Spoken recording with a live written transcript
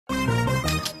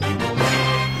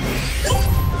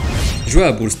Jouer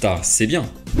à Brawl Stars, c'est bien.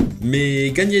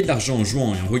 Mais gagner de l'argent en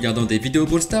jouant et en regardant des vidéos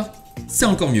Brawl Stars, c'est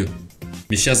encore mieux.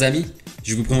 Mes chers amis,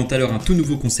 je vous présente alors un tout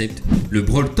nouveau concept, le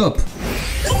Brawl Top.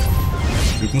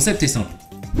 Le concept est simple.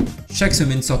 Chaque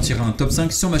semaine sortira un top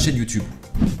 5 sur ma chaîne YouTube.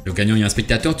 Le gagnant et un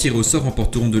spectateur tiré au sort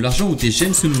remporteront de l'argent ou des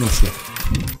j'aime selon leur choix.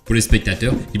 Pour les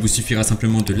spectateurs, il vous suffira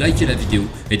simplement de liker la vidéo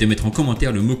et de mettre en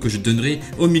commentaire le mot que je donnerai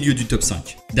au milieu du top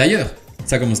 5. D'ailleurs,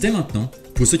 ça commence dès maintenant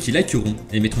pour ceux qui likeront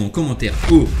et mettront en commentaire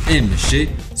OMG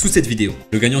sous cette vidéo.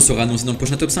 Le gagnant sera annoncé dans le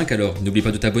prochain top 5, alors n'oublie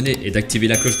pas de t'abonner et d'activer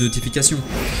la cloche de notification.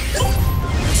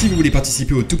 Si vous voulez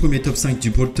participer au tout premier top 5 du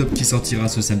Brawl Top qui sortira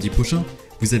ce samedi prochain,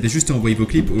 vous avez juste à envoyer vos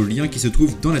clips au lien qui se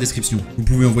trouve dans la description. Vous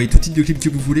pouvez envoyer tout type de clip que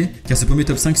vous voulez car ce premier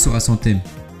top 5 sera sans thème.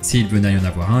 S'il venait à y en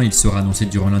avoir un, il sera annoncé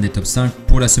durant l'un des top 5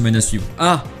 pour la semaine à suivre.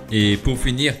 Ah, et pour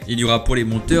finir, il y aura pour les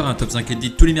monteurs un top 5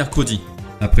 edit tous les mercredis.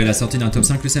 Après la sortie d'un top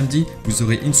 5 le samedi, vous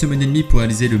aurez une semaine et demie pour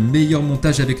réaliser le meilleur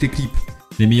montage avec les clips.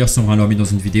 Les meilleurs seront alors mis dans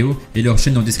une vidéo et leur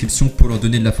chaîne en description pour leur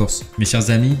donner de la force. Mes chers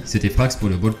amis, c'était Frax pour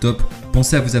le Brawl Top.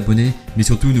 Pensez à vous abonner, mais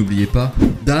surtout n'oubliez pas,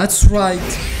 that's right!